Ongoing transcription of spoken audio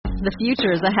The future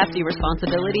is a hefty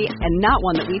responsibility and not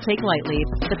one that we take lightly.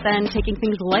 But then, taking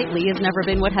things lightly has never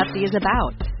been what Hefty is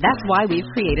about. That's why we've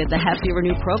created the Hefty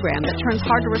Renew program that turns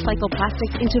hard-to-recycle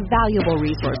plastics into valuable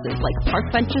resources like park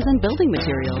benches and building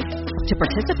materials. To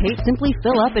participate, simply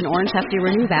fill up an orange Hefty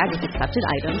Renew bag with accepted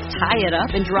items, tie it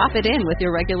up, and drop it in with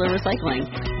your regular recycling.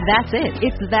 That's it.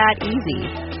 It's that easy.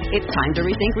 It's time to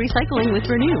rethink recycling with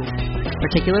Renew.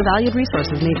 Particular valued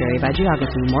resources may vary by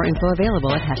geography. More info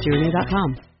available at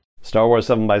heftyrenew.com. Star Wars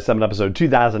 7x7 episode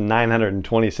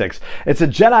 2926. It's a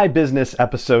Jedi business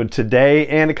episode today,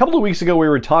 and a couple of weeks ago we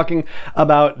were talking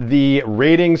about the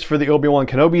ratings for the Obi-Wan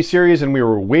Kenobi series, and we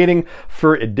were waiting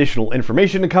for additional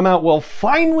information to come out. Well,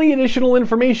 finally additional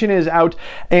information is out,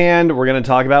 and we're going to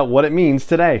talk about what it means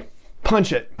today.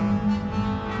 Punch it.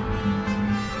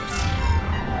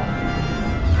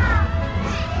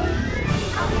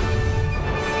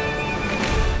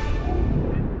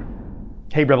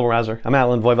 Hey Rebel Rouser, I'm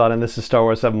Alan Voivod and this is Star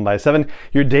Wars 7x7,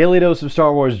 your daily dose of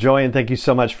Star Wars joy, and thank you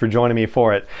so much for joining me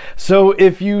for it. So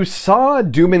if you saw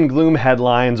doom and gloom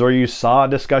headlines or you saw a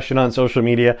discussion on social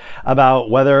media about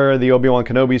whether the Obi-Wan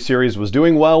Kenobi series was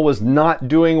doing well, was not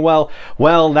doing well,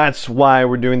 well, that's why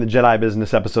we're doing the Jedi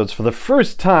business episodes for the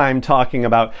first time, talking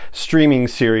about streaming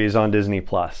series on Disney+.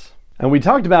 And we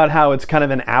talked about how it's kind of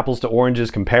an apples to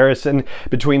oranges comparison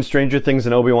between Stranger Things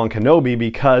and Obi-Wan Kenobi,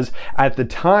 because at the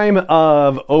time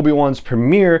of Obi-Wan's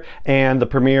premiere and the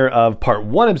premiere of part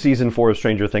 1 of season 4 of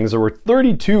Stranger Things, there were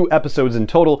 32 episodes in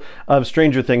total of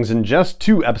Stranger Things and just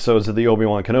 2 episodes of the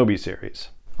Obi-Wan Kenobi series.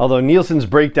 Although Nielsen's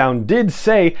breakdown did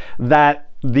say that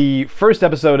the first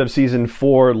episode of season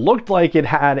 4 looked like it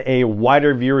had a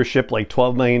wider viewership, like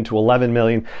 12 million to 11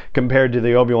 million, compared to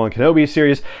the Obi-Wan Kenobi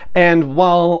series. And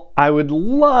while I would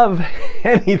love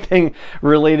anything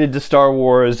related to Star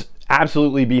Wars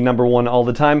absolutely be number one all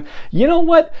the time, you know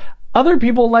what? Other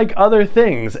people like other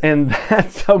things, and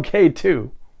that's okay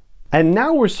too. And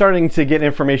now we're starting to get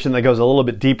information that goes a little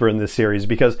bit deeper in this series,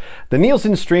 because the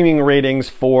Nielsen streaming ratings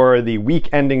for the week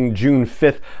ending June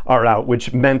 5th are out,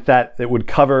 which meant that it would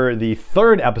cover the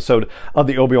 3rd episode of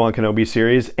the Obi-Wan Kenobi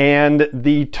series, and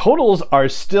the totals are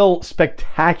still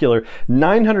spectacular.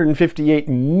 958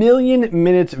 million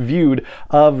minutes viewed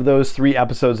of those 3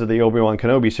 episodes of the Obi-Wan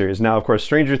Kenobi series. Now, of course,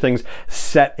 Stranger Things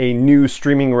set a new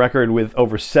streaming record with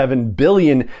over 7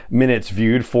 billion minutes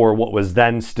viewed for what was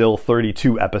then still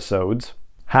 32 episodes.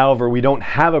 However, we don't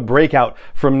have a breakout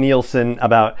from Nielsen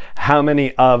about how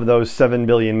many of those 7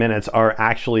 billion minutes are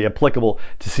actually applicable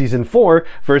to season 4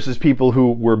 versus people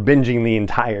who were binging the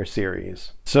entire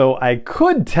series. So I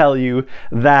could tell you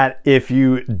that if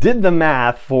you did the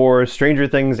math for Stranger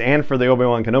Things and for the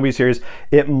Obi-Wan Kenobi series,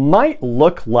 it might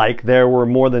look like there were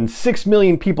more than 6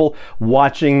 million people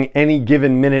watching any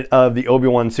given minute of the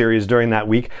Obi-Wan series during that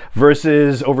week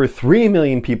versus over 3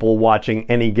 million people watching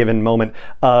any given moment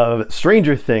of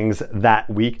Stranger Things that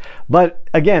week. But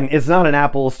again, it's not an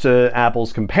apples to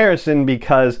apples comparison,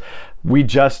 because we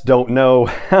just don't know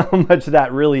how much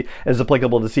that really is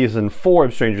applicable to season 4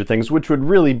 of Stranger Things, which would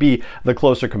really be the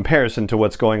closer comparison to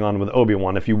what's going on with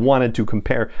Obi-Wan if you wanted to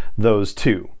compare those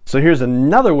two. So here's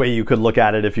another way you could look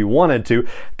at it if you wanted to,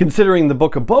 considering the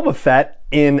Book of Boba Fett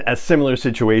in a similar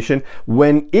situation.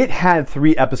 When it had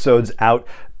 3 episodes out,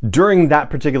 during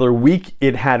that particular week,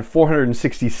 it had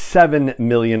 467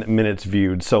 million minutes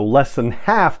viewed, so less than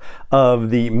half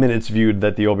of the minutes viewed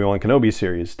that the Obi-Wan Kenobi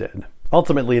series did.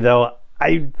 Ultimately, though,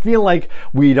 I feel like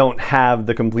we don't have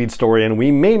the complete story, and we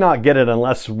may not get it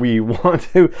unless we want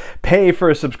to pay for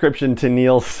a subscription to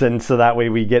Nielsen, so that way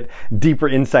we get deeper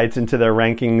insights into their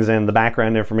rankings and the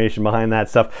background information behind that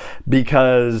stuff,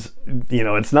 because, you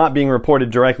know, it's not being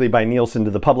reported directly by Nielsen to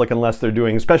the public unless they're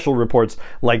doing special reports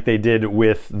like they did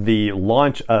with the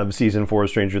launch of season 4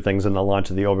 of Stranger Things and the launch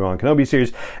of the Obi-Wan Kenobi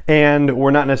series. And we're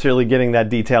not necessarily getting that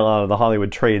detail out of the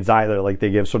Hollywood trades either, like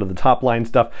they give sort of the top line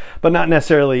stuff, but not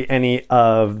necessarily any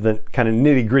of the kind of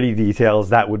nitty-gritty details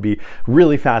that would be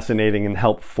really fascinating and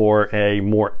help for a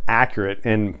more accurate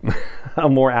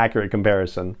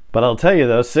comparison. But I'll tell you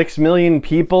though, 6 million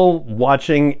people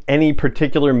watching any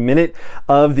particular minute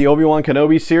of the Obi-Wan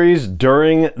Kenobi series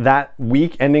during that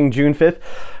week ending June 5th,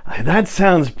 that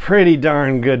sounds pretty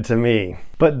darn good to me.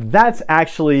 But that's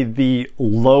actually the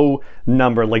low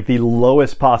number, like the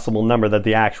lowest possible number that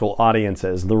the actual audience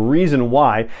is. The reason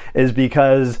why is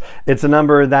because it's a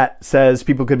number that says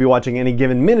people could be watching any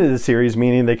given minute of the series,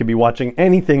 meaning they could be watching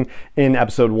anything in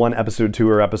episode 1, episode 2,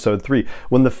 or episode 3.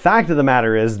 When the fact of the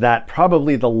matter is that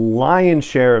probably the lion's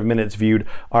share of minutes viewed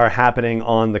are happening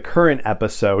on the current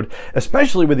episode,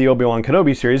 especially with the Obi-Wan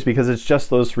Kenobi series, because it's just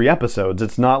those 3 episodes.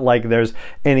 It's not like there's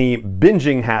any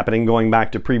binging happening going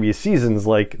back to previous seasons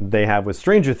like they have with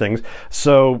Stranger Things.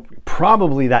 So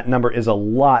probably that number is a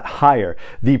lot higher.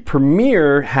 The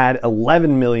premiere had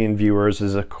 11 million viewers,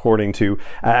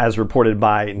 as reported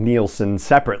by Nielsen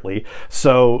separately.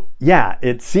 So yeah,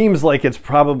 it seems like it's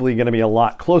probably going to be a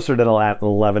lot closer to the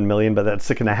 11 million, but that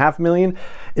 6.5 million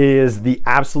is the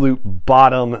absolute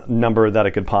bottom number that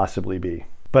it could possibly be.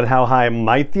 But how high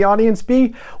might the audience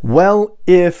be? Well,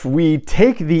 if we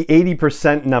take the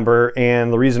 80% number,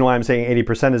 and the reason why I'm saying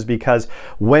 80% is because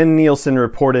when Nielsen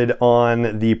reported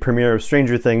on the premiere of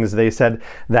Stranger Things, they said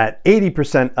that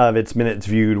 80% of its minutes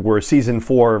viewed were season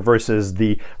 4 versus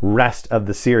the rest of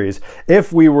the series.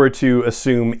 If we were to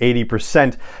assume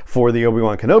 80% for the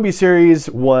Obi-Wan Kenobi series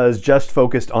was just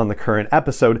focused on the current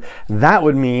episode, that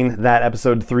would mean that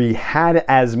episode 3 had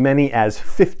as many as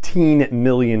 15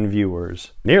 million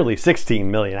viewers. Nearly 16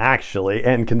 million, actually.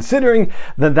 And considering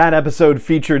that that episode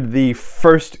featured the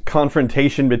first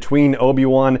confrontation between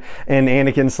Obi-Wan and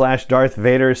Anakin/Darth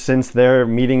Vader since their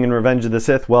meeting in Revenge of the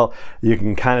Sith, well, you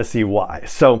can kind of see why.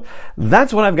 So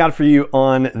that's what I've got for you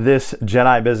on this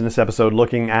Jedi Business episode,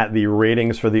 looking at the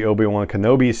ratings for the Obi-Wan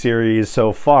Kenobi series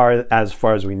so far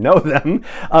as we know them,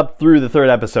 up through the 3rd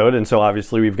episode. And so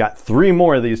obviously we've got 3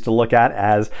 more of these to look at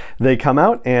as they come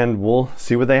out, and we'll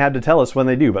see what they had to tell us when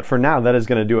they do. But for now, that is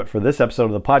going to do it for this episode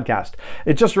of the podcast.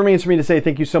 It just remains for me to say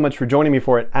thank you so much for joining me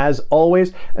for it, as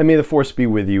always, and may the Force be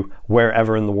with you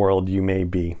wherever in the world you may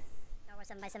be. Star Wars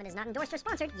 7x7 is not endorsed or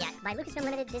sponsored yet by Lucasfilm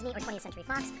Limited, Disney, or 20th Century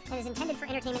Fox, and is intended for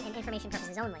entertainment and information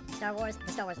purposes only. Star Wars,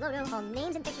 the Star Wars logo, all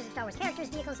names and pictures of Star Wars characters,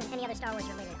 vehicles, and any other Star Wars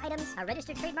related items are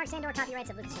registered trademarks and/or copyrights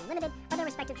of Lucasfilm Limited, or their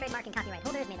respective trademark and copyright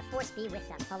holders. May the Force be with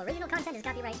them. All original content is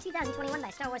copyright 2021 by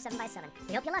Star Wars 7x7.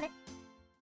 We hope you love it.